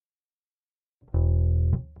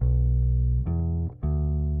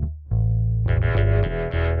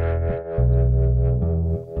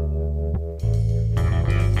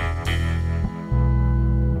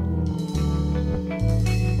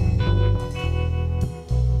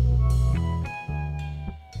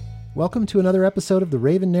Welcome to another episode of The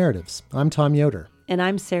Raven Narratives. I'm Tom Yoder. And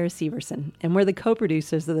I'm Sarah Severson, and we're the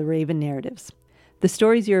co-producers of The Raven Narratives. The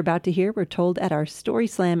stories you're about to hear were told at our Story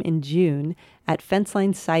Slam in June at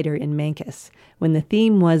Fenceline Cider in Mancus, when the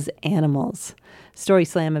theme was animals. Story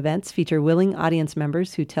Slam events feature willing audience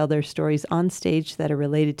members who tell their stories on stage that are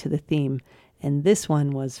related to the theme, and this one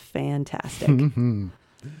was fantastic.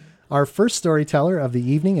 Our first storyteller of the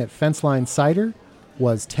evening at Fenceline Cider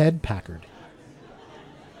was Ted Packard.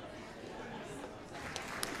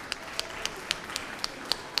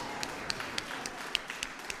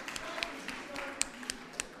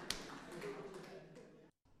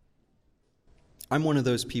 I'm one of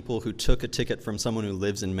those people who took a ticket from someone who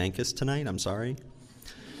lives in Mancus tonight. I'm sorry.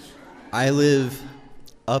 I live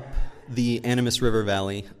up the Animas River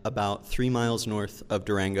Valley, about 3 miles north of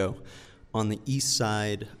Durango, on the east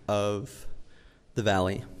side of the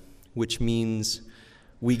valley, which means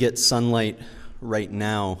we get sunlight right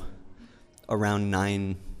now around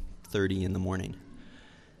 9:30 in the morning.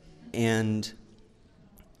 And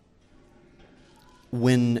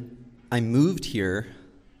when I moved here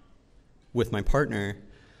with my partner,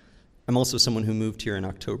 I'm also someone who moved here in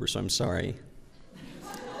October, so I'm sorry.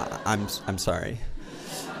 I'm sorry.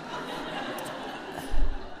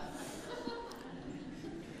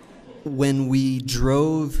 When we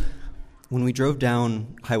drove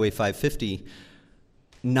down Highway 550,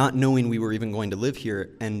 not knowing we were even going to live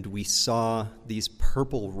here, and we saw these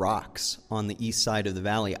purple rocks on the east side of the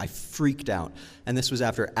valley, I freaked out. And this was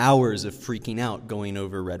after hours of freaking out going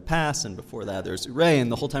over Red Pass, and before that there's Ray, and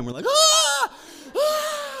the whole time we're like, ah!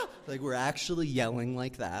 Ah! Like we're actually yelling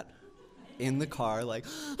like that in the car, like,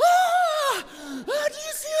 ah! Ah, do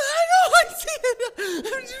you see that? I know I see it!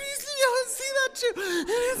 Do you see that too? And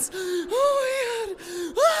it's, oh my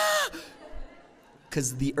God! Ah!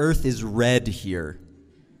 Because the earth is red here.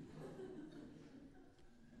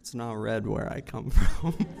 It's not red where I come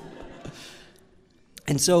from.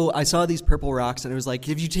 And so I saw these purple rocks, and I was like,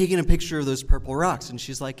 have you taken a picture of those purple rocks? And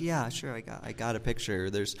she's like, yeah, sure, I got a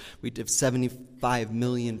picture. We have 75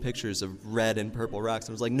 million pictures of red and purple rocks.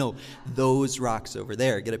 I was like, no, those rocks over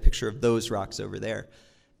there. Get a picture of those rocks over there.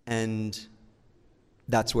 And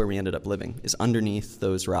that's where we ended up living, is underneath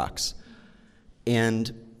those rocks.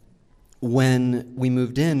 And when we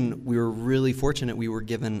moved in, we were really fortunate. We were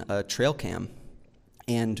given a trail cam.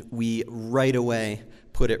 And we right away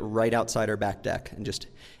put it right outside our back deck and just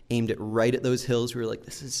aimed it right at those hills. We were like,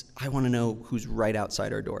 I want to know who's right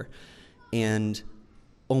outside our door. And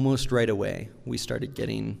almost right away, we started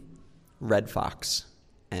getting red fox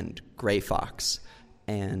and gray fox.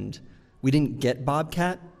 And we didn't get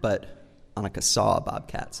bobcat, but Annika saw a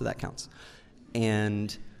bobcat, so that counts.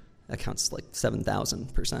 And that counts like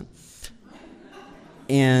 7,000%.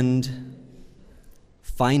 And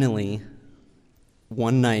finally,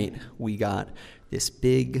 one night, we got this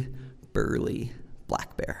big, burly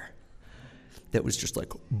black bear that was just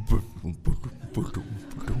like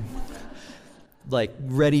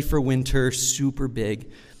ready for winter, super big.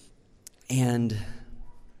 And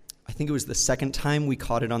I think it was the second time we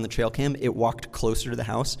caught it on the trail cam. It walked closer to the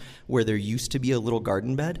house where there used to be a little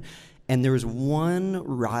garden bed. And there was one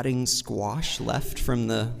rotting squash left from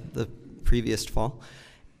the previous fall.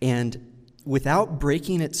 And without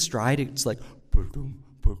breaking its stride, it's like,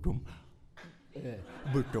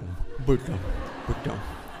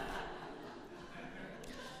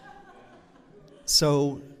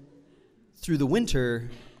 so through the winter,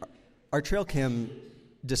 our trail cam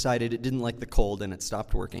decided it didn't like the cold and it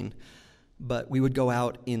stopped working. But we would go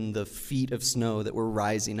out in the feet of snow that were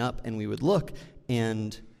rising up, and we would look,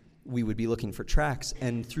 and we would be looking for tracks.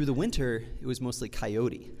 And through the winter, it was mostly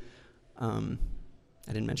coyote.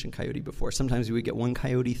 I didn't mention coyote before. Sometimes we would get one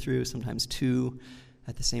coyote through, sometimes two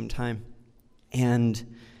at the same time.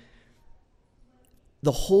 And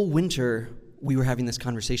the whole winter, we were having this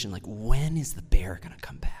conversation, like, when is the bear going to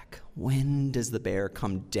come back? When does the bear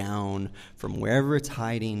come down from wherever it's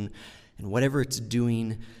hiding and whatever it's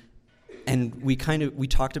doing? And we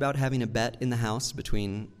talked about having a bet in the house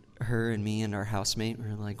between her and me and our housemate. We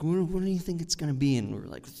were like, what do you think it's going to be? And we were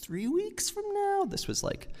like, 3 weeks from now? This was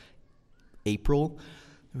like April.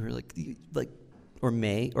 We were like or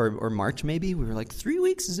May or March maybe. We were like, 3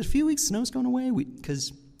 weeks? Is it a few weeks? Snow's going away?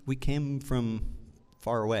 Because we came from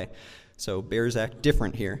far away. So bears act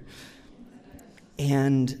different here.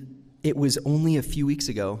 And it was only a few weeks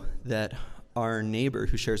ago that our neighbor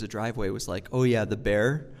who shares a driveway was like, oh yeah, the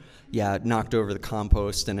bear? Yeah, it knocked over the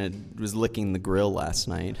compost and it was licking the grill last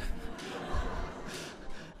night.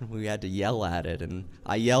 We had to yell at it, and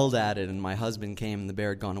I yelled at it, and my husband came, and the bear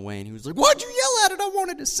had gone away, and he was like, why'd you yell at it? I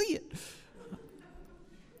wanted to see it.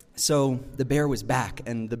 So the bear was back,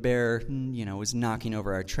 and the bear, was knocking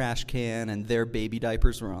over our trash can, and their baby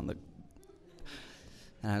diapers were on the...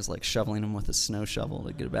 And I was, like, shoveling them with a snow shovel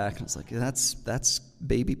to get it back. And I was like, that's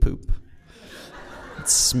baby poop.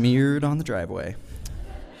 It's smeared on the driveway.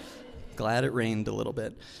 Glad it rained a little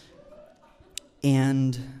bit.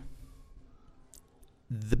 And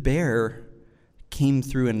the bear came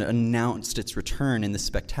through and announced its return in this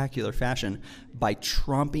spectacular fashion by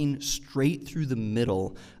tromping straight through the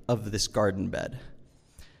middle of this garden bed.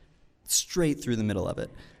 Straight through the middle of it.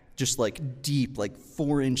 Just like deep, like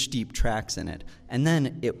 4-inch deep tracks in it. And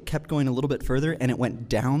then it kept going a little bit further, and it went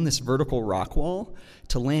down this vertical rock wall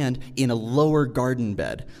to land in a lower garden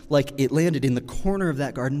bed. Like it landed in the corner of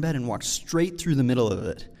that garden bed and walked straight through the middle of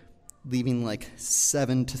it, leaving like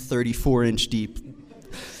 7 to 34-inch deep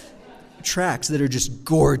tracks that are just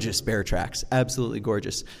gorgeous bear tracks, absolutely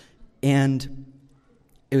gorgeous. And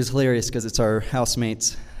it was hilarious because it's our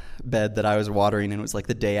housemate's bed that I was watering, and it was like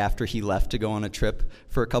the day after he left to go on a trip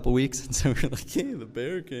for a couple weeks, and so we were like, hey, the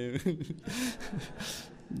bear came.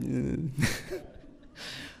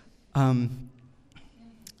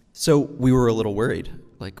 So we were a little worried,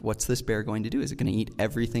 like, what's this bear going to do? Is it going to eat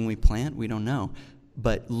everything we plant? We don't know.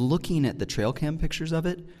 But looking at the trail cam pictures of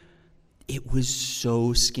it, it was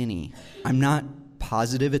so skinny. I'm not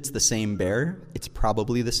positive it's the same bear. It's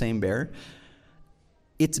probably the same bear.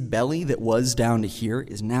 Its belly that was down to here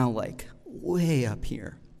is now like way up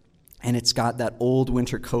here. And it's got that old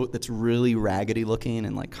winter coat that's really raggedy looking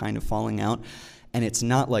and like kind of falling out. And it's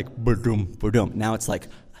not like ba-dum, ba-dum. Now it's like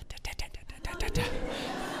da-da-da-da-da-da-da.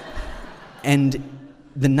 And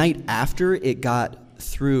the night after it got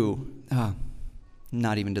through,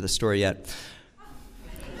 not even to the story yet.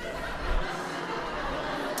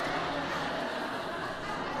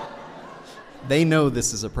 They know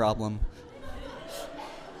this is a problem.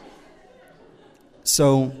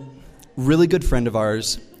 So, really good friend of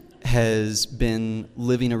ours has been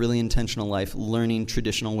living a really intentional life, learning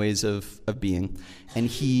traditional ways of being. And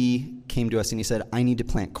he came to us and he said, I need to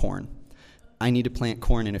plant corn. I need to plant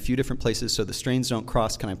corn in a few different places so the strains don't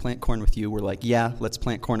cross. Can I plant corn with you? We're like, yeah, let's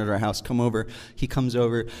plant corn at our house. Come over. He comes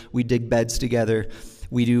over. We dig beds together.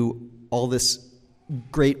 We do all this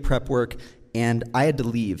great prep work. And I had to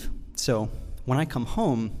leave. So when I come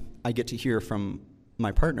home, I get to hear from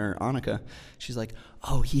my partner, Annika. She's like,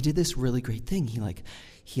 oh, he did this really great thing.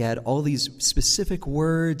 He had all these specific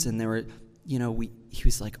words, and there were, he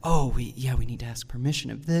was like, we need to ask permission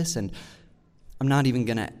of this. And I'm not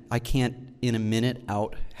even I can't in a minute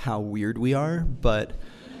out how weird we are, but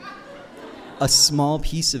a small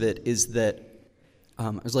piece of it is that I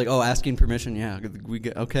was like, asking permission, yeah,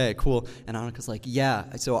 okay, cool. And Annika's like,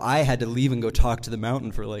 yeah. So I had to leave and go talk to the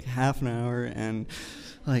mountain for like half an hour and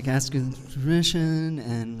like asking permission,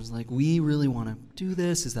 and was like, we really want to do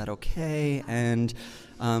this. Is that okay? And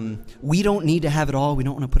we don't need to have it all. We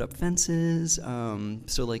don't want to put up fences.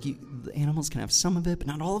 So like the animals can have some of it, but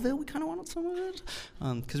not all of it. We kind of want some of it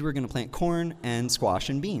because we're going to plant corn and squash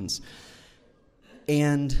and beans.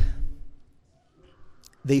 And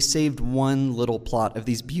they saved one little plot of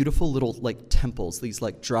these beautiful little like temples, these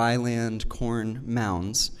like dry land corn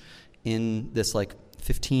mounds in this like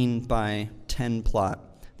 15 by 10 plot.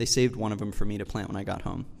 They saved one of them for me to plant when I got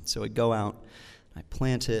home. So I go out, I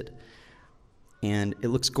plant it, and it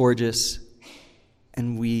looks gorgeous,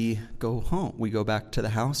 and we go home. We go back to the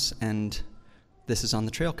house, and this is on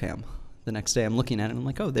the trail cam. The next day I'm looking at it, and I'm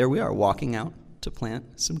like, oh, there we are, walking out to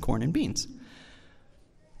plant some corn and beans.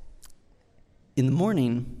 In the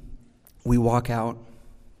morning, we walk out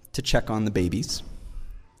to check on the babies,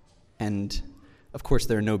 and of course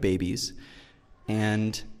there are no babies,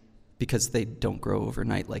 and because they don't grow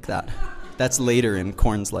overnight like that. That's later in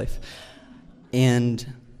corn's life. And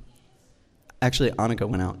actually, Annika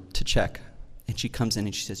went out to check, and she comes in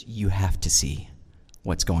and she says, you have to see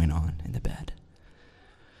what's going on in the bed.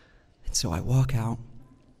 And so I walk out,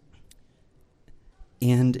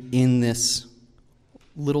 and in this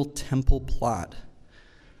little temple plot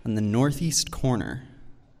on the northeast corner,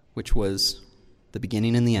 which was the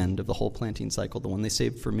beginning and the end of the whole planting cycle, the one they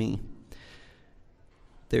saved for me,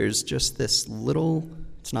 there's just this little,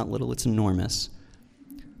 it's not little, it's enormous.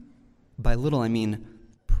 By little, I mean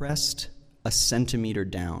pressed a centimeter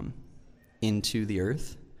down into the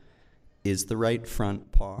earth is the right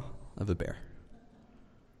front paw of a bear.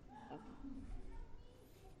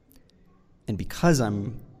 And because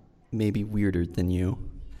I'm maybe weirder than you,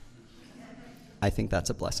 I think that's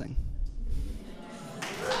a blessing.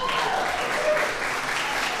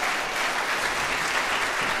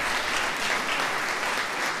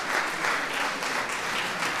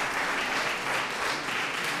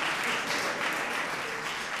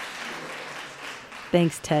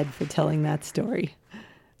 Thanks, Ted, for telling that story.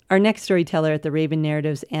 Our next storyteller at the Raven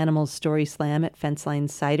Narratives Animals Story Slam at Fenceline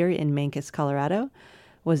Cider in Mancos, Colorado,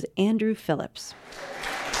 was Andrew Phillips.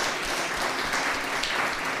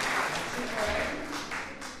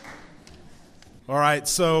 All right,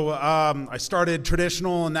 so I started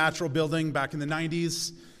traditional and natural building back in the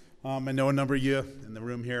 90s. I know a number of you in the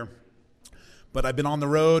room here. But I've been on the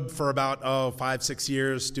road for about 5-6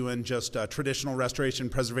 years doing just traditional restoration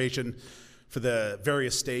preservation for the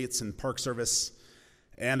various states and Park Service.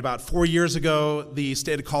 And about 4 years ago, the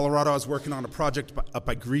state of Colorado, I was working on a project up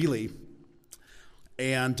by Greeley.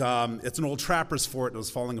 And it's an old trapper's fort that was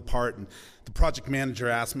falling apart. And the project manager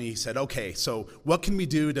asked me, he said, okay, so what can we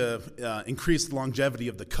do to increase the longevity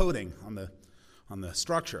of the coating on the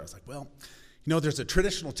structure? I was like, well, there's a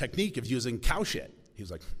traditional technique of using cow shit. He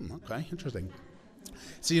was like, okay, interesting.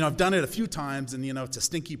 So, I've done it a few times, and, it's a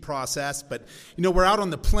stinky process. But, we're out on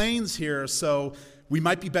the plains here, so we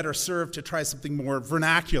might be better served to try something more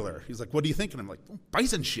vernacular. He's like, what do you think? And I'm like,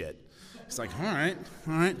 bison shit. He's like, all right,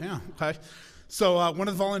 yeah, okay. So one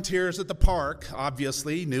of the volunteers at the park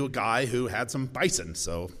obviously knew a guy who had some bison.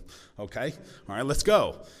 So, okay, all right, let's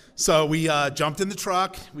go. So we jumped in the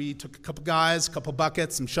truck. We took a couple guys, a couple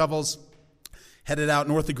buckets, some shovels, headed out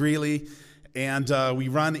north of Greeley. And we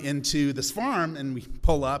run into this farm, and we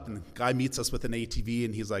pull up, and the guy meets us with an ATV,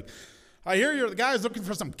 and he's like, I hear you're the guy who's looking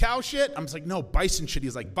for some cow shit. I'm just like, no, bison shit.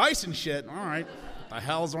 He's like, bison shit? All right. What the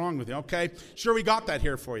hell's wrong with you? Okay, sure, we got that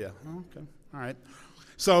here for you. Okay, all right.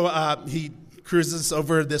 So he cruises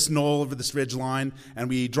over this knoll, over this ridge line, and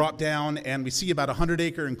we drop down, and we see about a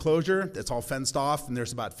 100-acre enclosure that's all fenced off, and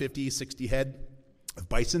there's about 50, 60 head of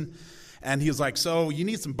bison. And he was like, so you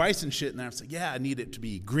need some bison shit in there? I was like, yeah, I need it to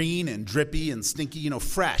be green and drippy and stinky,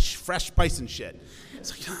 fresh bison shit.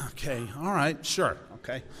 He's like, okay, all right, sure,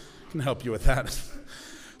 okay, I can help you with that.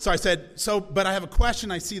 So I said, but I have a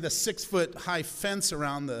question. I see the 6-foot high fence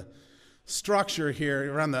around the structure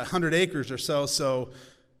here, around the 100 acres or so. So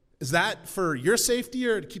is that for your safety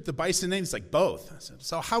or to keep the bison in? He's like, both. I said,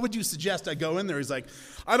 so how would you suggest I go in there? He's like,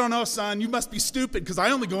 I don't know, son. You must be stupid because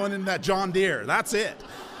I only go in that John Deere. That's it.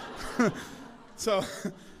 So,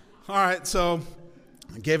 all right, so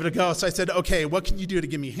I gave it a go. So I said, okay, what can you do to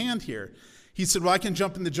give me a hand here? He said, well, I can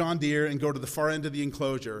jump in the John Deere and go to the far end of the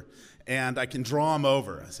enclosure, and I can draw them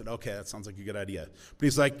over. I said, okay, that sounds like a good idea. But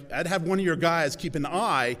he's like, I'd have one of your guys keep an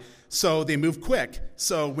eye so they move quick.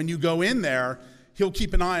 So when you go in there, he'll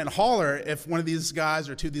keep an eye and holler if one of these guys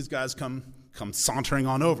or two of these guys come sauntering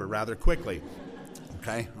on over rather quickly.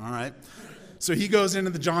 Okay, all right. So he goes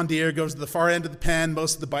into the John Deere, goes to the far end of the pen.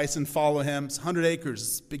 Most of the bison follow him. It's 100 acres,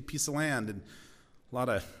 it's a big piece of land, and a lot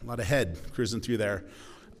of head cruising through there.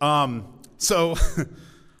 So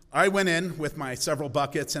I went in with my several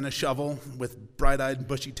buckets and a shovel with bright-eyed,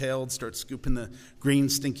 bushy-tailed, start scooping the green,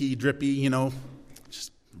 stinky, drippy,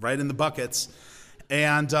 just right in the buckets.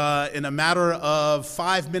 And in a matter of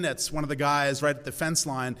 5 minutes, one of the guys right at the fence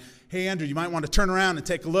line, hey, Andrew, you might want to turn around and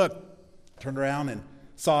take a look. Turned around and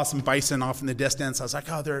saw some bison off in the distance. I was like,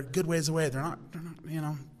 oh, they're a good ways away. They're not,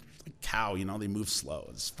 like cow, they move slow.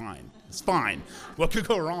 It's fine. What could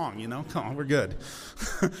go wrong, Come on, we're good.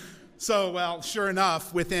 So, well, sure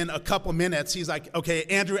enough, within a couple minutes, he's like, okay,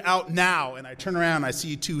 Andrew, out now. And I turn around, and I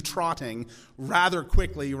see two trotting rather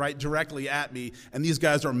quickly right directly at me, and these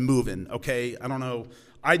guys are moving, okay? I don't know.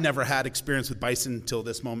 I'd never had experience with bison until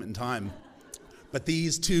this moment in time. But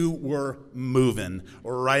these two were moving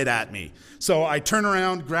right at me. So I turn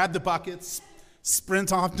around, grab the buckets,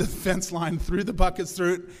 sprint off to the fence line, threw the buckets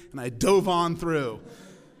through it, and I dove on through.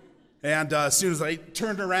 And as soon as I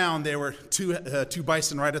turned around, there were two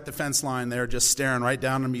bison right at the fence line. They were just staring right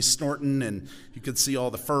down at me, snorting, and you could see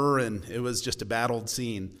all the fur, and it was just a battled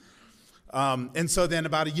scene. And so then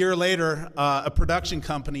about a year later, a production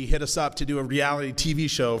company hit us up to do a reality TV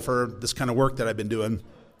show for this kind of work that I've been doing.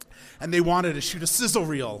 And they wanted to shoot a sizzle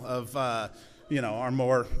reel of, our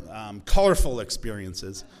more colorful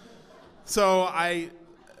experiences. So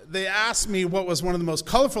they asked me what was one of the most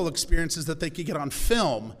colorful experiences that they could get on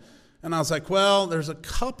film. And I was like, well, there's a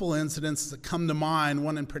couple incidents that come to mind,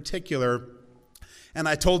 one in particular. And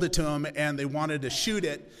I told it to them, and they wanted to shoot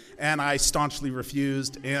it, and I staunchly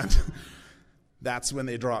refused. And that's when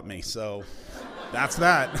they dropped me. So that's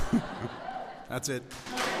that. That's it.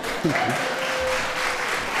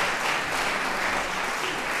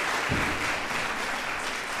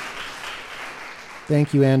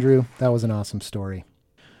 Thank you, Andrew. That was an awesome story.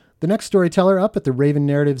 The next storyteller up at the Raven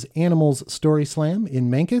Narratives Animals Story Slam in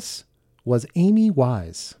Mancos was Amy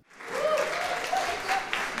Wise.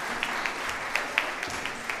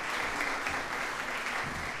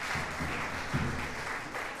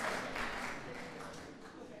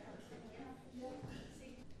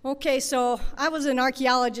 Okay, so I was an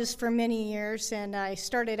archaeologist for many years, and I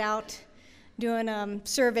started out doing a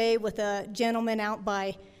survey with a gentleman out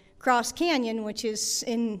by Cross Canyon, which is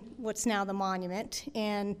in what's now the monument,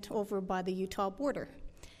 and over by the Utah border.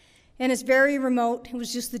 And it's very remote. It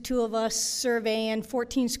was just the two of us surveying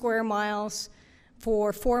 14 square miles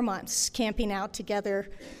for 4 months, camping out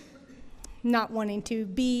together, not wanting to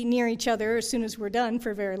be near each other as soon as we're done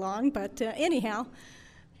for very long. But anyhow,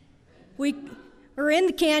 we were in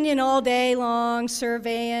the canyon all day long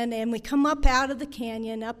surveying, and we come up out of the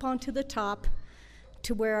canyon, up onto the top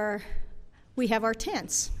to where we have our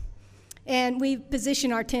tents. And we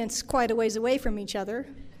position our tents quite a ways away from each other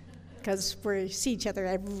because we see each other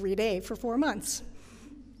every day for 4 months.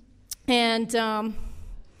 And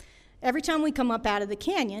every time we come up out of the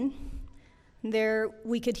canyon, there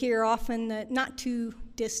we could hear often that not too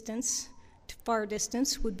far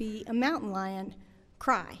distance would be a mountain lion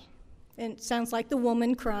cry. And it sounds like the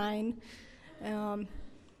woman crying.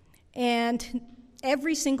 And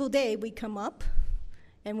every single day we'd come up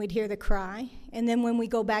and we'd hear the cry. And then when we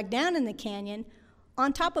go back down in the canyon,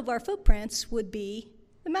 on top of our footprints would be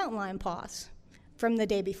the mountain lion paws from the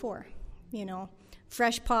day before.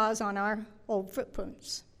 Fresh paws on our old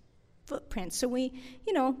footprints. So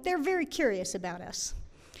they're very curious about us.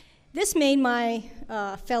 This made my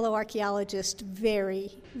fellow archaeologist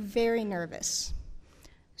very, very nervous.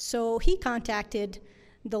 So he contacted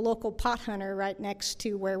the local pot hunter right next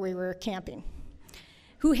to where we were camping,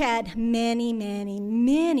 who had many, many,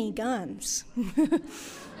 many guns.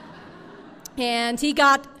 And he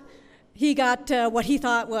got what he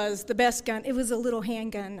thought was the best gun. It was a little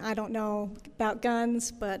handgun. I don't know about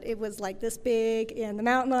guns, but it was like this big, and the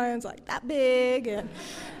mountain lion's like that big, and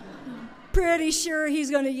pretty sure he's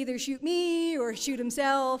going to either shoot me or shoot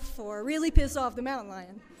himself or really piss off the mountain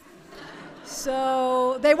lion.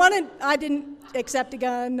 So I didn't accept a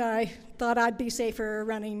gun. I thought I'd be safer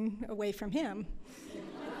running away from him.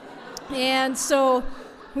 And so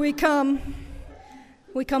we come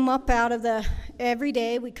up out of every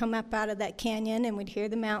day we come up out of that canyon and we'd hear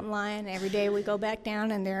the mountain lion. Every day we go back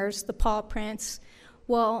down and there's the paw prints.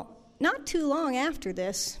 Well, not too long after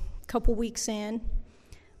this, a couple weeks in,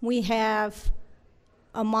 we have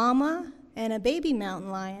a mama and a baby mountain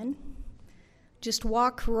lion just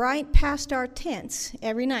walk right past our tents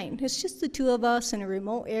every night. It's just the two of us in a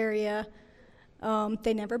remote area.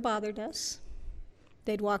 They never bothered us.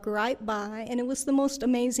 They'd walk right by, and it was the most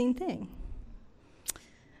amazing thing.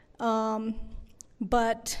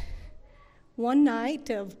 But one night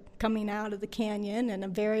of coming out of the canyon and a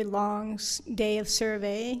very long day of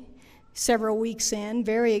survey, several weeks in,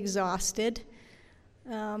 very exhausted,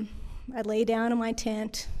 I lay down in my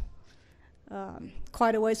tent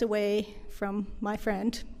quite a ways away from my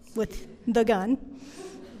friend with the gun,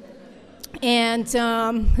 and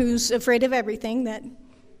who's afraid of everything that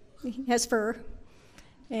has fur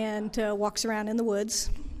and walks around in the woods.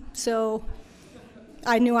 So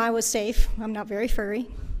I knew I was safe. I'm not very furry.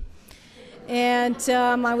 And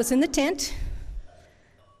I was in the tent,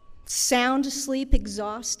 sound asleep,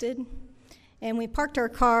 exhausted, and we parked our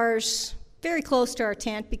cars very close to our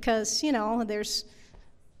tent because, there's,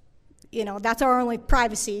 that's our only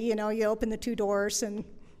privacy. You open the two doors and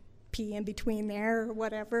pee in between there or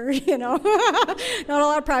whatever, not a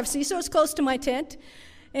lot of privacy. So it's close to my tent.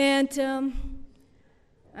 And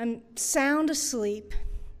I'm sound asleep.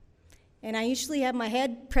 And I usually have my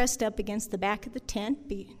head pressed up against the back of the tent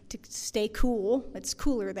to stay cool. It's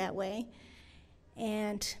cooler that way.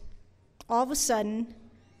 And all of a sudden,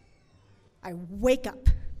 I wake up.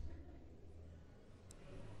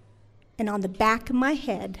 And on the back of my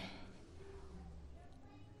head,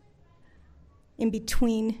 in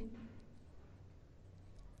between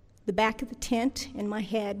the back of the tent and my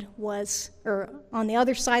head or on the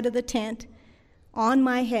other side of the tent, on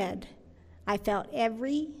my head, I felt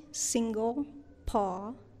every single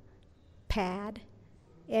paw, pad,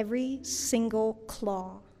 every single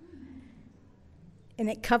claw, and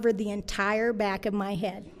it covered the entire back of my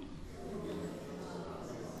head.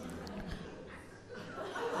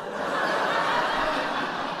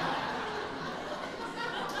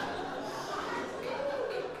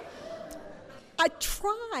 I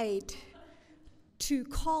tried to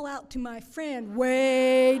call out to my friend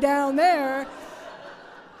way down there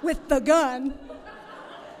with the gun.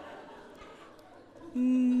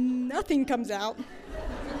 Nothing comes out.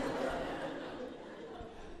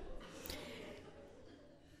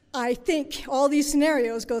 I think all these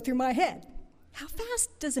scenarios go through my head. How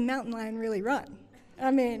fast does a mountain lion really run? I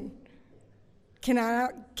mean, can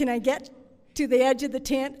I get to the edge of the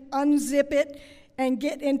tent, unzip it, and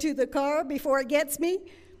get into the car before it gets me?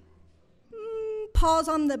 paws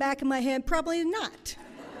on the back of my head? Probably not.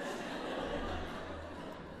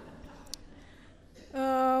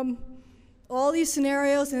 All these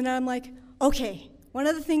scenarios, and I'm like, okay, one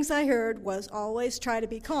of the things I heard was always try to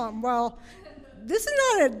be calm. Well, this is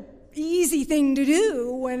not an easy thing to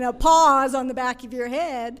do when a paw's on the back of your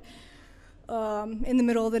head in the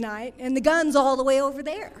middle of the night, and the gun's all the way over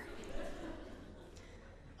there.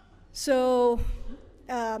 So,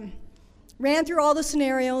 ran through all the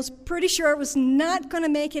scenarios, pretty sure I was not going to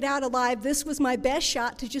make it out alive. This was my best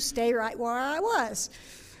shot to just stay right where I was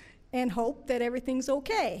and hope that everything's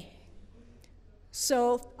okay.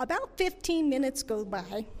 So about 15 minutes go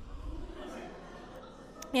by,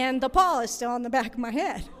 and the paw is still on the back of my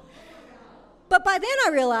head. But by then I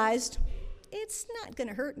realized it's not going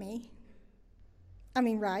to hurt me. I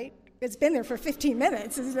mean, right? It's been there for 15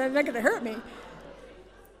 minutes. It's not going to hurt me.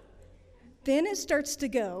 Then it starts to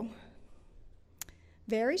go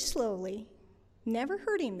very slowly, never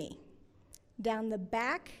hurting me, down the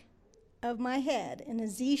back of my head in a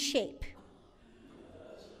Z shape.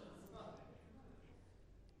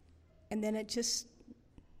 And then it just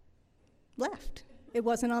left. It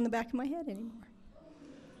wasn't on the back of my head anymore.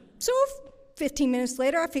 So 15 minutes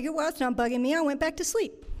later, I figured, well, it's not bugging me. I went back to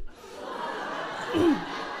sleep.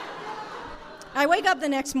 I wake up the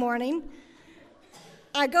next morning.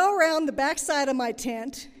 I go around the back side of my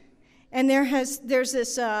tent, and there's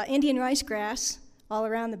this Indian rice grass all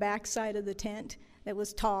around the back side of the tent that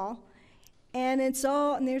was tall. And there's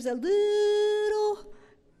a little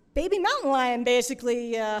baby mountain lion,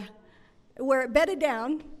 basically, where it bedded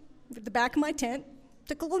down at the back of my tent,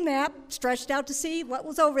 took a little nap, stretched out to see what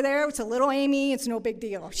was over there. It's a little Amy. It's no big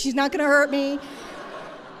deal. She's not going to hurt me.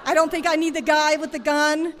 I don't think I need the guy with the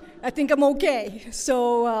gun. I think I'm okay.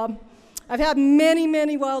 So I've had many,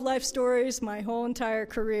 many wildlife stories my whole entire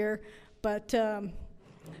career, but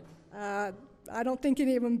I don't think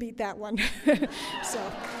any of them beat that one.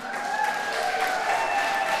 So.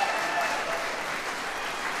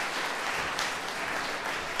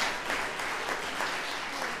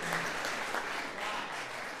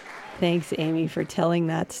 Thanks, Amy, for telling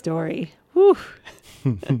that story. Whew.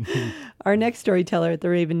 Our next storyteller at the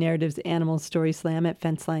Raven Narratives Animal Story Slam at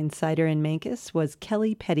Fenceline Cider in Mancos was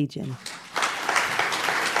Kelly Pettigen.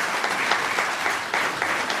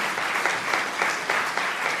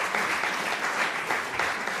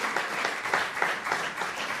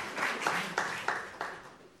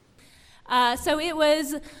 So it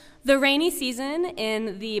was the rainy season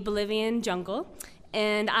in the Bolivian jungle,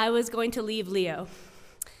 and I was going to leave Leo.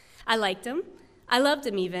 I liked him. I loved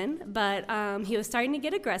him even, but he was starting to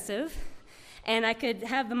get aggressive, and I could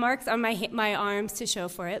have the marks on my arms to show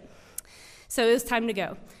for it. So it was time to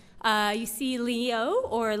go. You see, Leo,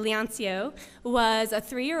 or Leoncio, was a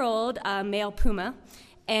 3-year-old male puma,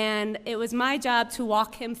 and it was my job to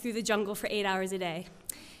walk him through the jungle for 8 hours a day.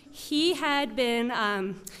 He had been,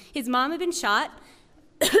 his mom had been shot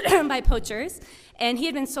by poachers, and he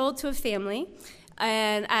had been sold to a family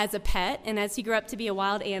and as a pet, and as he grew up to be a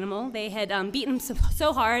wild animal, they had beaten him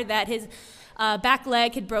so hard that his back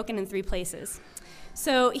leg had broken in 3 places.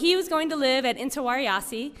 So he was going to live at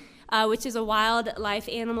Intihuayllasi, which is a wildlife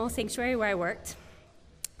animal sanctuary where I worked.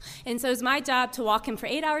 And so it was my job to walk him for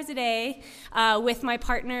 8 hours a day with my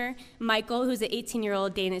partner, Michael, who's an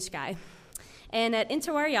 18-year-old Danish guy. And at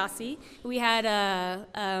Intihuayllasi, we had a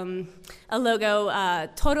logo,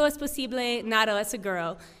 todo es posible, nada es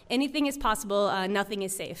seguro. Anything is possible, nothing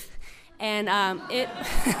is safe. And it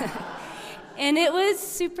and it was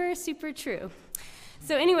super, super true.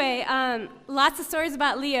 So anyway, lots of stories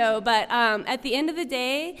about Leo, but at the end of the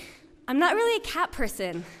day, I'm not really a cat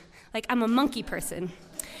person. Like, I'm a monkey person.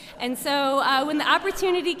 And so when the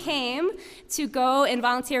opportunity came to go and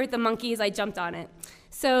volunteer with the monkeys, I jumped on it.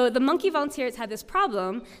 So the monkey volunteers had this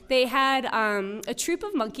problem. They had a troop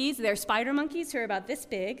of monkeys. They're spider monkeys who are about this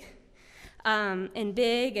big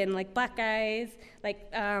and like black guys,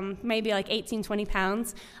 like maybe like 18, 20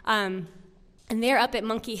 pounds. And they're up at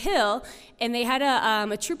Monkey Hill, and they had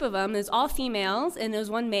a troop of them. It was all females, and there was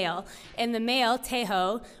one male. And the male,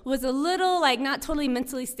 Tejo, was a little, like, not totally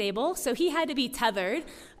mentally stable, so he had to be tethered.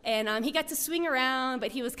 And he got to swing around,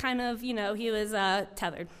 but he was kind of, he was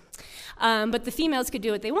tethered. But the females could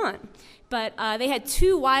do what they want. But they had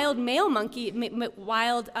 2 wild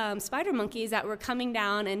spider monkeys that were coming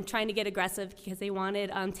down and trying to get aggressive because they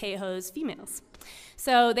wanted Tejo's females.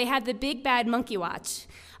 So they had the big bad monkey watch.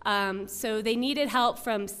 So they needed help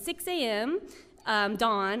from 6 a.m.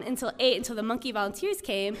 Dawn until 8, until the monkey volunteers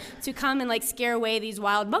came to come and like scare away these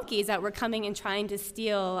wild monkeys that were coming and trying to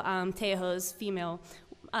steal Tejo's female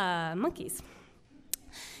monkeys.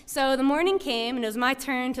 So the morning came, and it was my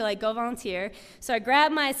turn to go volunteer. So I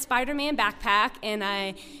grabbed my Spider-Man backpack, and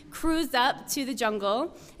I cruised up to the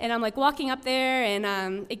jungle. And I'm walking up there, and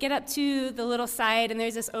I get up to the little site, and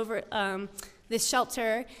there's this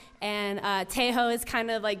shelter, and Tejo is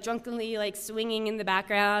kind of drunkenly swinging in the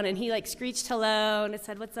background, and he screeched hello, and I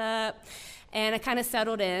said, "What's up?" And I kind of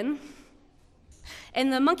settled in.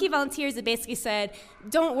 And the monkey volunteers had basically said,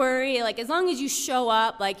 don't worry, as long as you show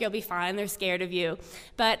up, you'll be fine. They're scared of you.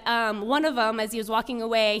 But one of them, as he was walking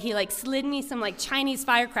away, he slid me some Chinese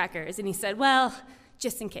firecrackers, and he said, well,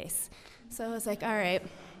 just in case. So I was all right.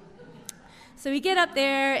 So we get up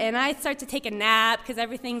there, and I start to take a nap because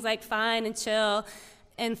everything's fine and chill.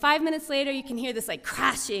 And 5 minutes later, you can hear this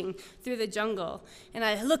crashing through the jungle. And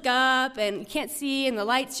I look up, and you can't see, and the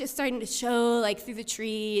light's just starting to show through the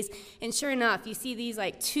trees. And sure enough, you see these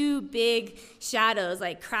two big shadows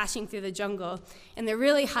crashing through the jungle. And they're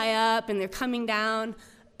really high up, and they're coming down.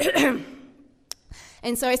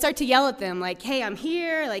 And so I start to yell at them, hey, I'm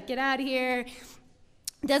here, get out of here.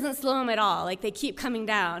 Doesn't slow them at all. They keep coming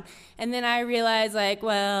down. And then I realized,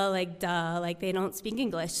 duh, they don't speak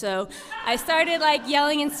English. So I started,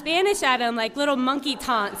 yelling in Spanish at them, little monkey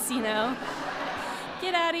taunts,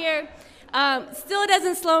 Get out of here. Still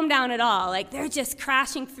doesn't slow them down at all. They're just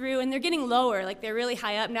crashing through, and they're getting lower. They're really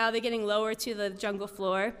high up now. They're getting lower to the jungle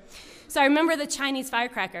floor. So I remember the Chinese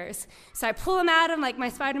firecrackers. So I pull them out of, my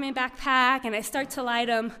Spider-Man backpack, and I start to light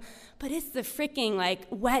them. But it's the freaking,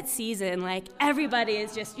 wet season. Everybody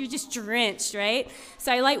is you're just drenched, right?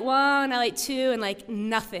 So I light one, I light two, and,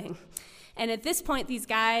 nothing. And at this point, these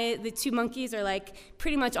guys, the two monkeys, are,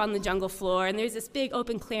 pretty much on the jungle floor. And there's this big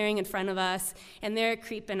open clearing in front of us, and they're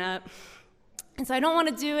creeping up. And so I don't want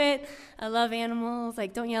to do it. I love animals.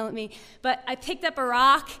 Don't yell at me. But I picked up a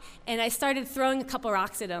rock, and I started throwing a couple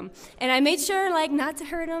rocks at them. And I made sure, not to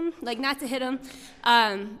hurt them, not to hit them.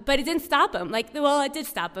 But it didn't stop them. It did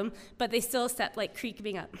stop them, but they still stepped,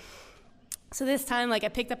 creeping up. So this time, I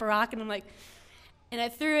picked up a rock, and and I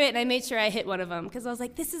threw it, and I made sure I hit one of them. Because I was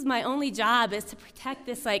this is my only job, is to protect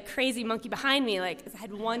this, crazy monkey behind me. I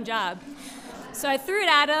had one job. So I threw it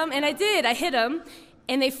at him, and I did. I hit him.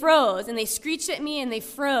 And they froze, and they screeched at me, and they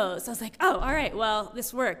froze. I was oh, all right, well,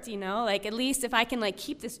 this worked, at least if I can,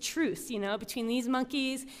 keep this truce, between these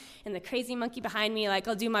monkeys and the crazy monkey behind me,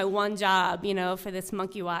 I'll do my one job, for this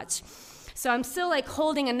monkey watch. So I'm still,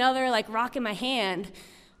 holding another, rock in my hand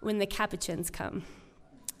when the capuchins come.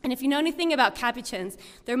 And if you know anything about capuchins,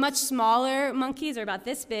 they're much smaller monkeys, they're about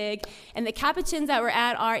this big, and the capuchins that were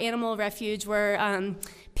at our animal refuge were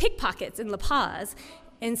pickpockets in La Paz.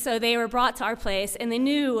 And so they were brought to our place, and they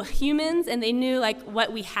knew humans, and they knew,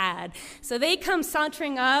 what we had. So they come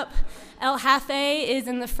sauntering up. El Jefe is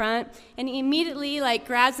in the front, and he immediately,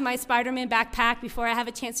 grabs my Spider-Man backpack before I have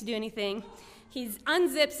a chance to do anything. He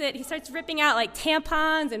unzips it. He starts ripping out,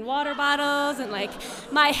 tampons and water bottles, and,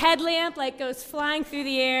 my headlamp, goes flying through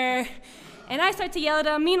the air. And I start to yell at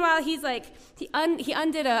him. Meanwhile, he's, he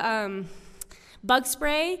undid a bug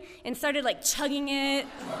spray and started chugging it.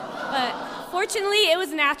 But fortunately, it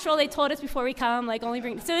was natural. They told us before we come, only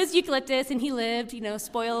bring. So it was eucalyptus, and he lived.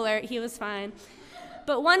 Spoiler alert, he was fine.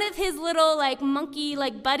 But one of his little monkey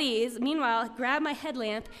buddies, meanwhile, grabbed my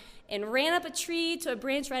headlamp and ran up a tree to a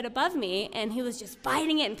branch right above me, and he was just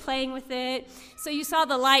biting it and playing with it. So you saw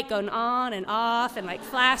the light going on and off and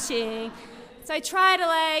flashing. So I try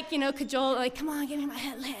to cajole, come on, give me my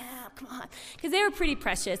headlamp, come on, because they were pretty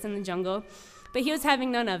precious in the jungle. But he was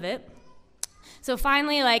having none of it. So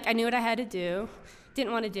finally, I knew what I had to do.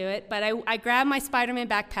 Didn't want to do it, but I grabbed my Spider-Man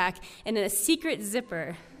backpack, and in a secret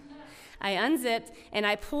zipper, I unzipped, and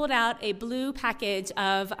I pulled out a blue package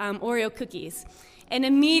of Oreo cookies. And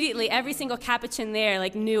immediately, every single capuchin there,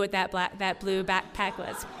 knew what that blue backpack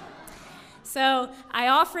was. So I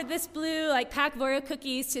offered this blue, pack of Oreo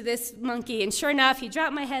cookies to this monkey, and sure enough, he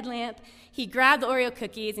dropped my headlamp. He grabbed the Oreo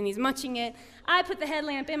cookies, and he's munching it. I put the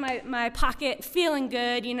headlamp in my pocket, feeling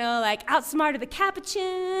good, outsmarted the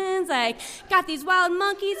capuchins, got these wild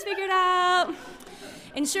monkeys figured out.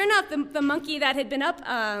 And sure enough, the monkey that had been up,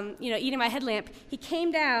 eating my headlamp, he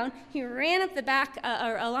came down, he ran up the back,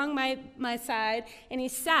 or along my side, and he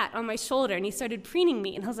sat on my shoulder, and he started preening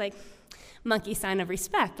me. And I was monkey sign of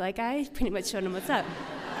respect, I pretty much showed him what's up.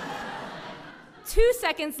 2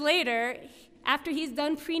 seconds later, after he's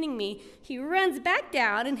done preening me, he runs back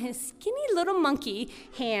down in his skinny little monkey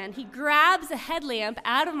hand. He grabs a headlamp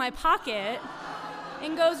out of my pocket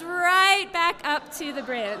and goes right back up to the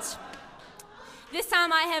branch. This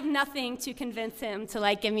time I have nothing to convince him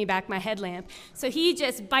to give me back my headlamp. So he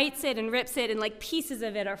just bites it and rips it, and pieces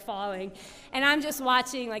of it are falling. And I'm just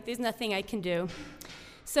watching there's nothing I can do.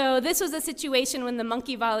 So this was a situation when the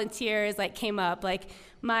monkey volunteers came up.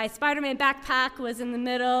 My Spider-Man backpack was in the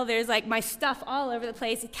middle. There's my stuff all over the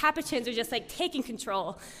place. The Capuchins are just taking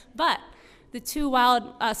control. But the two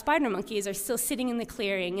wild spider monkeys are still sitting in the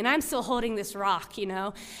clearing, and I'm still holding this rock,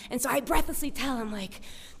 And so I breathlessly tell them,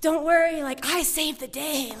 don't worry, I saved the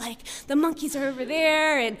day. The monkeys are over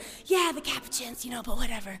there, and yeah, the Capuchins, but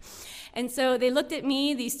whatever. And so they looked at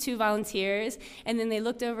me, these two volunteers, and then they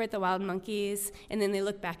looked over at the wild monkeys, and then they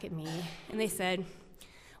looked back at me, and they said,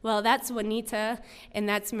 well, that's Juanita, and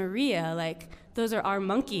that's Maria. Those are our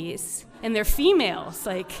monkeys, and they're females.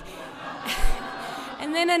 And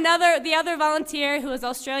then the other volunteer, who was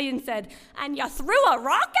Australian, said, and you threw a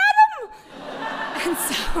rock at him? And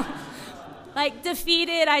so,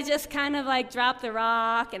 defeated, I just kind of dropped the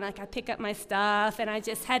rock, and I pick up my stuff, and I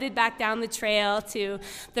just headed back down the trail to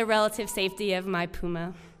the relative safety of my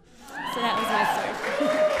puma. So that was my story.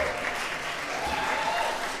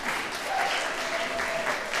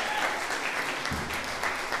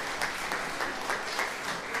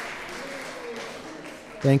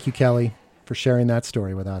 Thank you, Kelly, for sharing that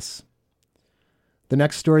story with us. The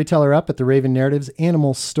next storyteller up at the Raven Narratives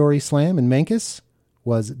Animal Story Slam in Mancos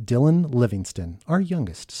was Dylan Livingston, our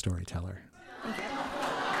youngest storyteller.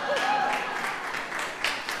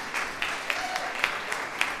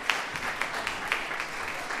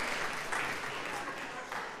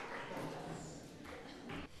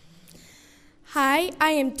 Hi, I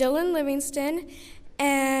am Dylan Livingston,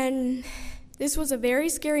 and this was a very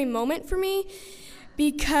scary moment for me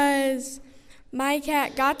because my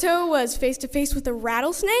cat Gato was face-to-face with a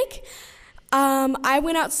rattlesnake. I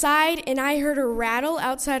went outside and I heard a rattle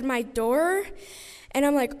outside my door, and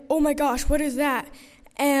I'm like, oh my gosh, what is that?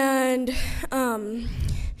 And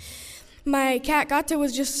my cat Gato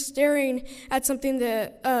was just staring at something.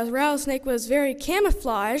 The rattlesnake was very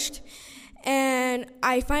camouflaged, and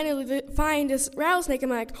I finally find this rattlesnake. I'm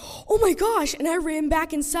like, oh my gosh, and I ran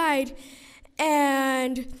back inside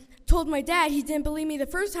and told my dad. He didn't believe me the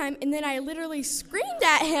first time, and then I literally screamed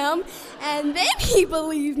at him, and then he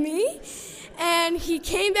believed me. And he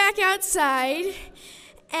came back outside,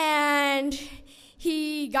 and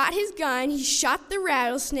he got his gun, he shot the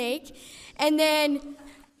rattlesnake, and then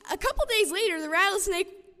a couple days later, the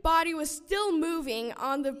rattlesnake body was still moving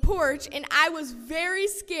on the porch, and I was very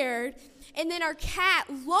scared. And then our cat,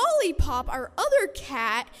 Lollipop, our other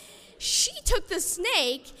cat, she took the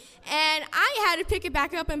snake, and I had to pick it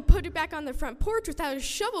back up and put it back on the front porch without a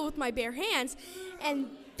shovel with my bare hands,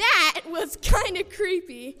 and that was kind of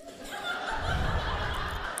creepy.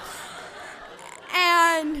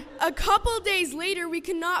 And a couple days later, we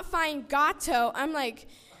could not find Gato. I'm like,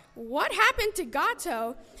 what happened to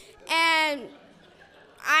Gato? And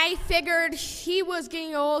I figured he was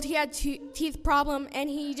getting old, he had teeth problem, and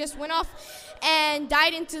he just went off and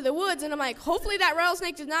died into the woods. And I'm like, hopefully that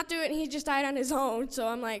rattlesnake did not do it, and he just died on his own. So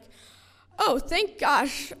I'm like, oh, thank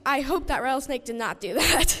gosh, I hope that rattlesnake did not do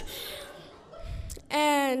that.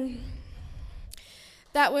 And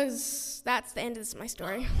that's the end of my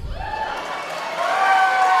story.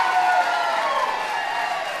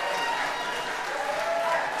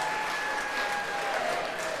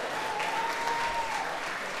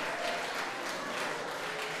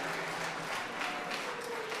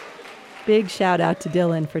 Big shout out to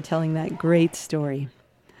Dylan for telling that great story.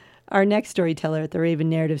 Our next storyteller at the Raven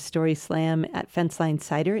Narrative Story Slam at Fenceline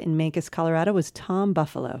Cider in Mancos, Colorado was Tom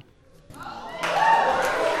Buffalo.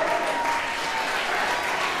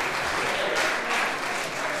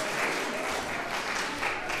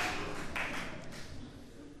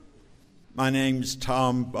 My name's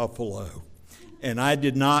Tom Buffalo, and I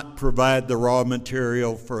did not provide the raw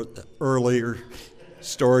material for the earlier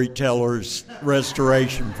Storytellers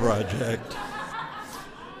Restoration Project.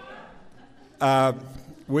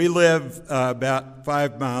 We live about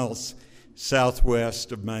 5 miles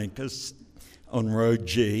southwest of Mancos on Road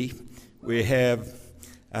G. We have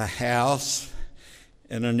a house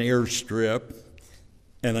and an airstrip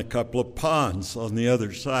and a couple of ponds on the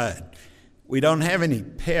other side. We don't have any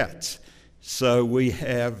pets, so we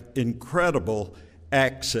have incredible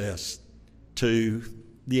access to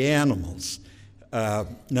the animals.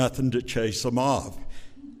 Nothing to chase them off.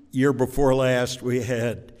 Year before last, we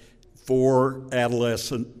had 4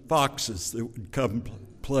 adolescent foxes that would come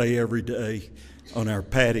play every day on our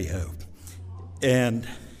patio. And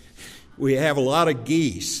we have a lot of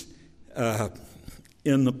geese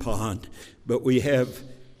in the pond, but we have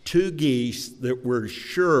 2 geese that we're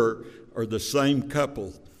sure are the same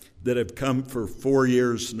couple that have come for 4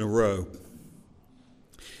 years in a row.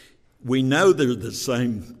 We know they're the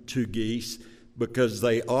same 2 geese because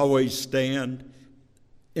they always stand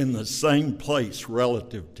in the same place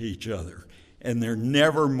relative to each other, and they're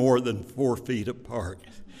never more than 4 feet apart.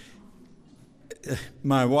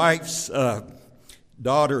 My wife's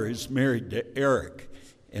daughter is married to Eric,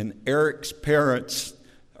 and Eric's parents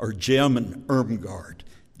are Jim and Irmgard.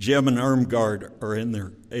 Jim and Irmgard are in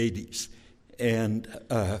their 80s, and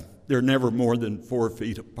they're never more than 4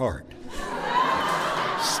 feet apart.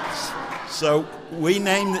 So we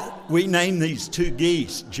named these 2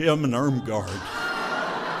 geese Jim and Irmgard.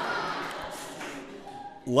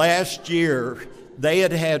 Last year, they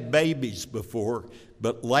had had babies before,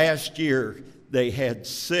 but last year they had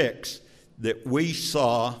 6 that we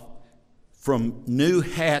saw from new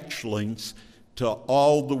hatchlings to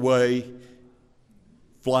all the way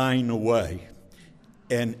flying away.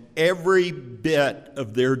 And every bit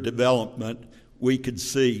of their development we could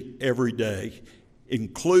see every day,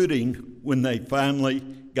 including when they finally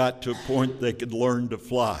got to a point they could learn to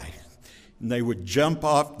fly. And they would jump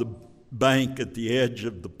off the bank at the edge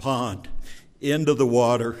of the pond into the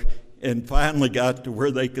water and finally got to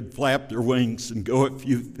where they could flap their wings and go a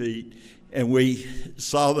few feet. And we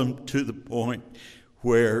saw them to the point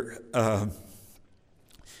where,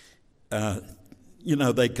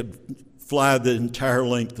 they could fly the entire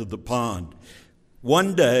length of the pond.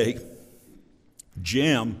 One day,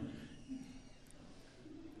 Jim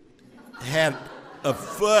had a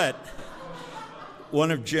foot,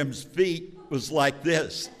 one of Jim's feet was like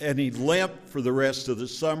this, and he limped for the rest of the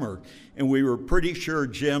summer. And we were pretty sure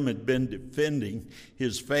Jim had been defending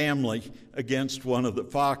his family against one of the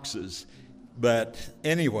foxes. But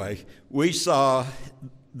anyway, we saw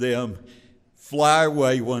them fly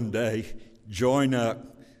away one day, join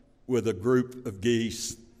up with a group of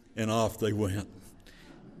geese, and off they went.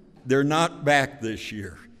 They're not back this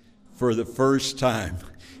year for the first time,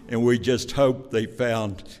 and we just hope they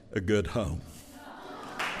found a good home.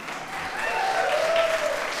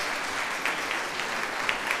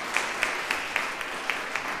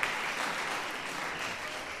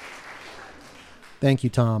 Thank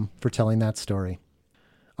you, Tom, for telling that story.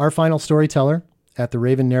 Our final storyteller at the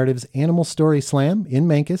Raven Narratives Animal Story Slam in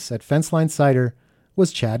Mancos at Fenceline Cider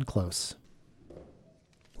was Chad Close.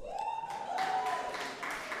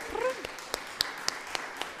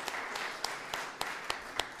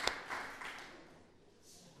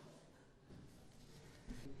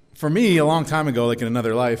 For me, a long time ago, like in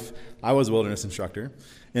another life, I was a wilderness instructor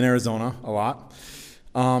in Arizona a lot.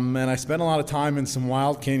 And I spent a lot of time in some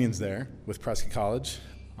wild canyons there with Prescott College,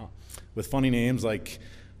 with funny names like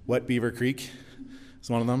Wet Beaver Creek is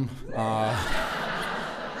one of them.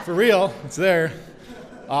 For real, it's there,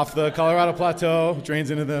 off the Colorado Plateau,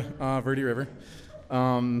 drains into the Verde River.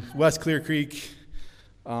 West Clear Creek,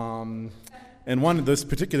 and this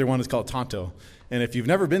particular one is called Tonto. And if you've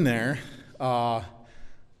never been there, I'm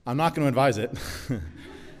not going to advise it,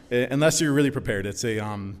 unless you're really prepared. It's a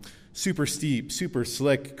super steep, super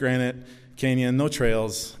slick granite canyon, no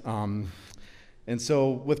trails. And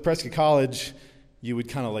so with Prescott College, you would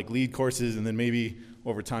kind of like lead courses, and then maybe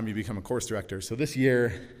over time you become a course director. So this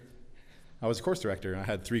year, I was a course director. I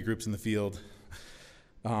had 3 groups in the field.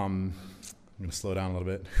 I'm going to slow down a little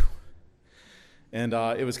bit. And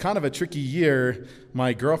it was kind of a tricky year.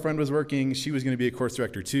 My girlfriend was working. She was going to be a course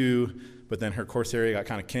director too, but then her course area got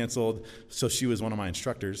kind of canceled, so she was one of my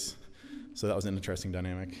instructors. So that was an interesting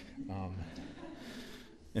dynamic.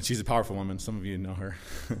 And she's a powerful woman. Some of you know her.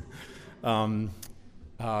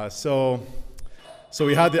 So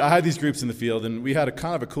I had these groups in the field, and we had a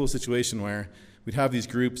kind of a cool situation where we'd have these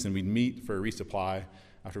groups, and we'd meet for a resupply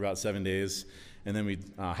after about 7 days, and then we'd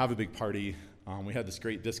have a big party. We had this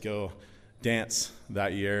great disco dance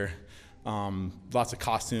that year, lots of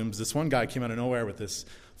costumes. This one guy came out of nowhere with this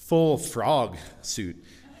full frog suit.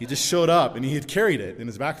 He just showed up, and he had carried it in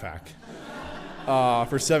his backpack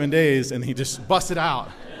for 7 days, and he just busted out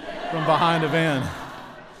from behind a van.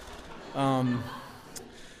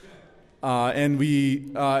 And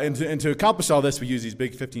to accomplish all this, we use these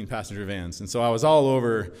big 15-passenger vans. And so I was all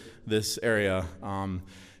over this area,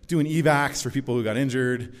 doing evacs for people who got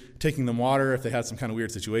injured, taking them water if they had some kind of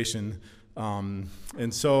weird situation. And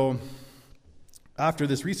so after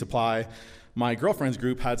this resupply, my girlfriend's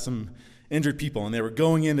group had some injured people, and they were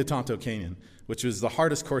going into Tonto Canyon, which was the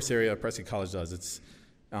hardest course area Prescott College does.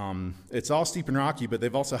 It's all steep and rocky, but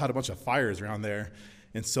they've also had a bunch of fires around there,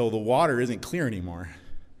 and so the water isn't clear anymore.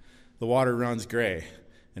 The water runs gray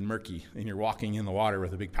and murky, and you're walking in the water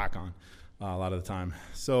with a big pack on a lot of the time.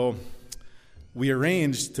 So we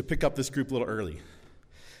arranged to pick up this group a little early.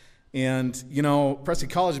 And, Prescott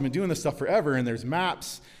College has been doing this stuff forever, and there's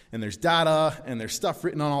maps, and there's data, and there's stuff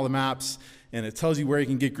written on all the maps, and it tells you where you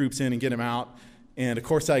can get groups in and get them out. And, of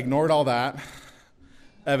course, I ignored all that.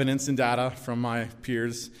 evidence and data from my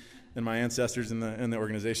peers and my ancestors in the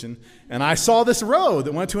organization. And I saw this road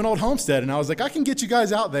that went to an old homestead, and I was like, I can get you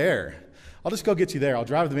guys out there. I'll just go get you there. I'll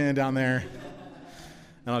drive the van down there,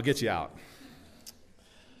 and I'll get you out.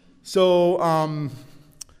 So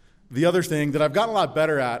the other thing that I've gotten a lot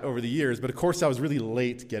better at over the years, but of course I was really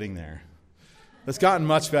late getting there. It's gotten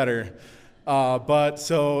much better. But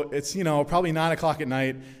so it's, probably 9 o'clock at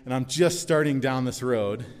night, and I'm just starting down this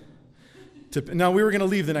road. Now, we were going to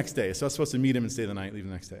leave the next day, so I was supposed to meet him and stay the night, leave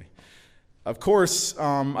the next day. Of course,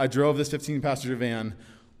 I drove this 15-passenger van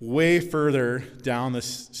way further down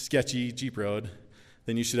this sketchy Jeep road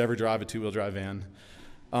than you should ever drive a two-wheel drive van.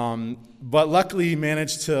 But luckily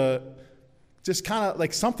managed to just kind of,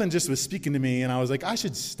 like, something just was speaking to me, and I was like, I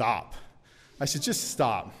should stop. I should just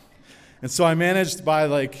stop. And so I managed by,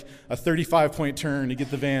 like, a 35-point turn to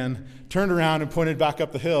get the van, turned around and pointed back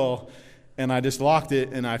up the hill, and I just locked it,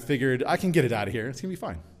 and I figured, I can get it out of here. It's going to be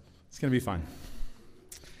fine. It's going to be fine.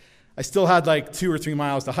 I still had, like, 2 or 3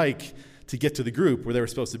 miles to hike to get to the group where they were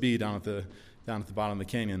supposed to be down at the bottom of the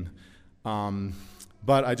canyon.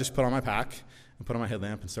 But I just put on my pack and put on my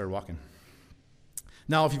headlamp and started walking.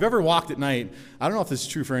 Now, if you've ever walked at night, I don't know if this is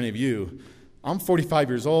true for any of you. I'm 45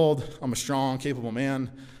 years old. I'm a strong, capable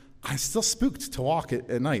man. I'm still spooked to walk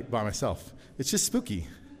at night by myself. It's just spooky.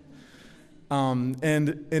 And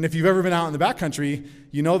if you've ever been out in the backcountry,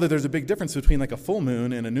 you know that there's a big difference between like a full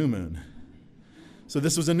moon and a new moon. So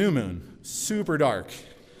this was a new moon, super dark.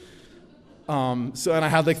 And I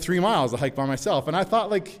had like 3 miles to hike by myself, and I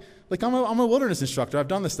thought like I'm a wilderness instructor. I've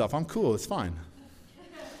done this stuff. I'm cool. It's fine.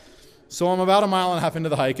 So I'm about 1.5 miles into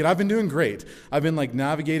the hike, and I've been doing great. I've been like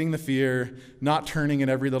navigating the fear, not turning at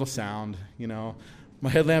every little sound. My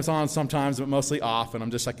headlamp's on sometimes, but mostly off, and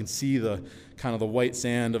I can see the kind of the white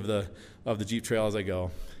sand of the Jeep trail as I go.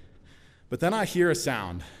 But then I hear a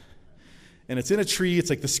sound, and it's in a tree. It's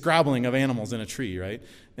like the scrabbling of animals in a tree, right?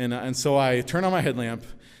 And so I turn on my headlamp,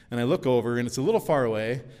 and I look over, and it's a little far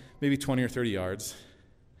away, maybe 20 or 30 yards,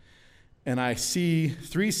 and I see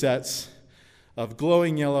 3 sets of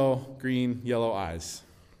glowing yellow, green, yellow eyes.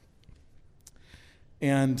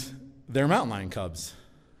 And they're mountain lion cubs.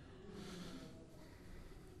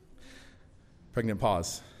 Pregnant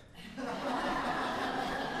pause.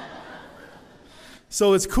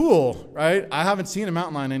 So it's cool, right? I haven't seen a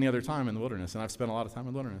mountain lion any other time in the wilderness, and I've spent a lot of time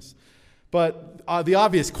in the wilderness. But the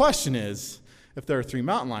obvious question is, if there are 3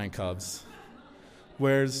 mountain lion cubs,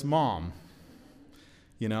 where's mom?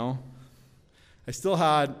 I still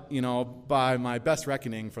had, by my best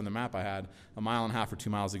reckoning from the map I had, 1.5 miles or 2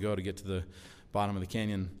 miles to go to get to the bottom of the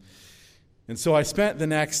canyon. And so I spent the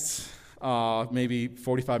next maybe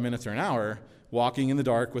 45 minutes or an hour walking in the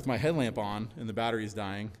dark with my headlamp on and the battery's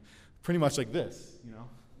dying, pretty much like this,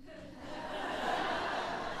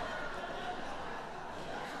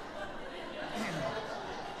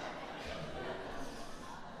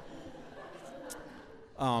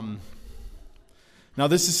 Now,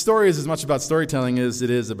 this story is as much about storytelling as it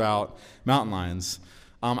is about mountain lions.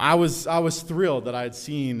 I was thrilled that I had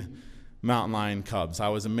seen mountain lion cubs. I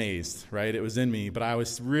was amazed, right? It was in me, but I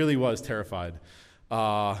really was terrified.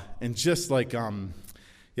 And just like, you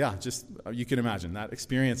can imagine that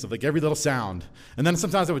experience of like every little sound. And then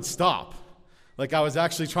sometimes I would stop. Like I was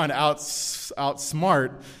actually trying to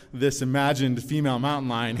outsmart this imagined female mountain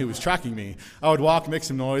lion who was tracking me. I would walk, make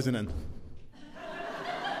some noise, and then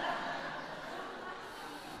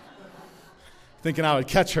thinking I would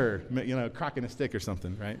catch her, cracking a stick or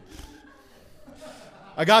something, right?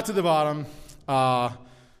 I got to the bottom,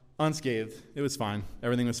 unscathed. It was fine.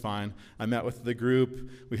 Everything was fine. I met with the group.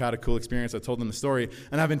 We had a cool experience. I told them the story.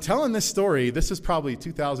 And I've been telling this story. This is probably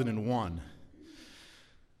 2001.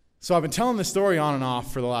 So I've been telling this story on and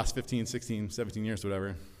off for the last 15, 16, 17 years,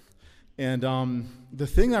 whatever. And the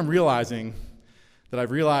thing I'm realizing, that I've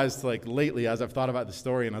realized like lately as I've thought about the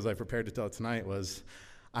story and as I prepared to tell it tonight was,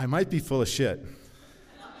 I might be full of shit.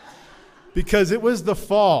 Because it was the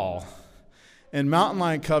fall, and mountain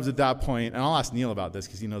lion cubs at that point, and I'll ask Neil about this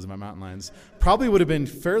because he knows about mountain lions, probably would have been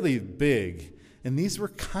fairly big, and these were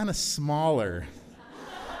kind of smaller.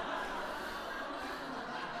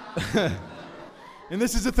 And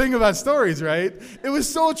this is the thing about stories, right? It was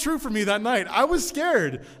so true for me that night. I was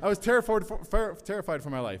scared. I was terrified for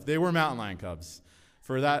my life. They were mountain lion cubs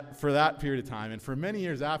for that period of time, and for many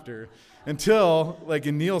years after, until, like,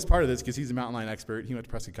 in Neil's part of this, because he's a mountain lion expert, he went to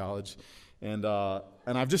Prescott College, and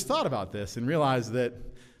I've just thought about this and realized that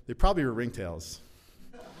they probably were ringtails.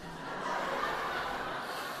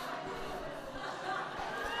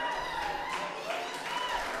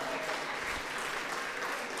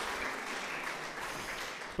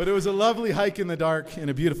 But it was a lovely hike in the dark in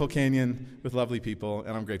a beautiful canyon with lovely people,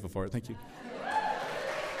 and I'm grateful for it. Thank you.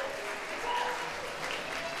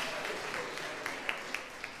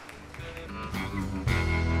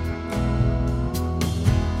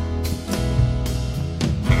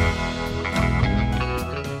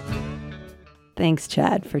 Thanks,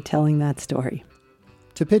 Chad, for telling that story.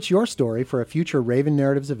 To pitch your story for a future Raven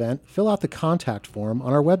Narratives event, fill out the contact form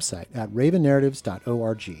on our website at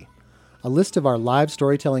ravennarratives.org. A list of our live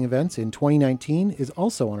storytelling events in 2019 is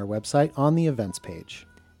also on our website on the events page.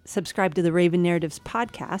 Subscribe to the Raven Narratives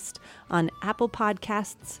podcast on Apple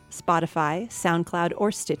Podcasts, Spotify, SoundCloud,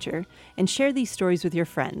 or Stitcher, and share these stories with your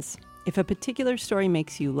friends. If a particular story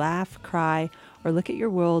makes you laugh, cry, or look at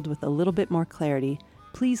your world with a little bit more clarity,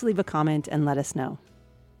 please leave a comment and let us know.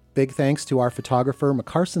 Big thanks to our photographer,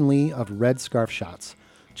 McCarson Lee of Red Scarf Shots.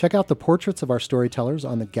 Check out the portraits of our storytellers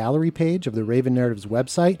on the gallery page of the Raven Narratives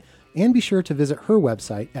website, and be sure to visit her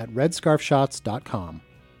website at redscarfshots.com.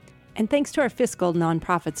 And thanks to our fiscal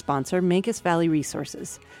nonprofit sponsor, Mancos Valley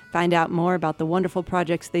Resources. Find out more about the wonderful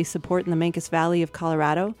projects they support in the Mancos Valley of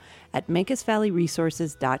Colorado at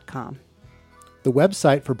mancosvalleyresources.com. The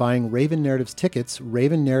website for buying Raven Narratives tickets,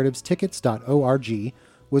 ravennarrativestickets.org,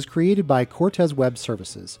 was created by Cortez Web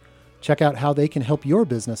Services. Check out how they can help your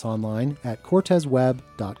business online at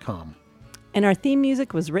cortezweb.com. And our theme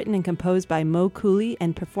music was written and composed by Mo Cooley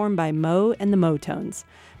and performed by Mo and the Motones.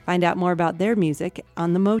 Find out more about their music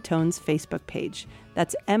on the Motones Facebook page.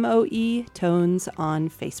 That's MOE Tones on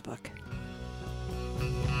Facebook.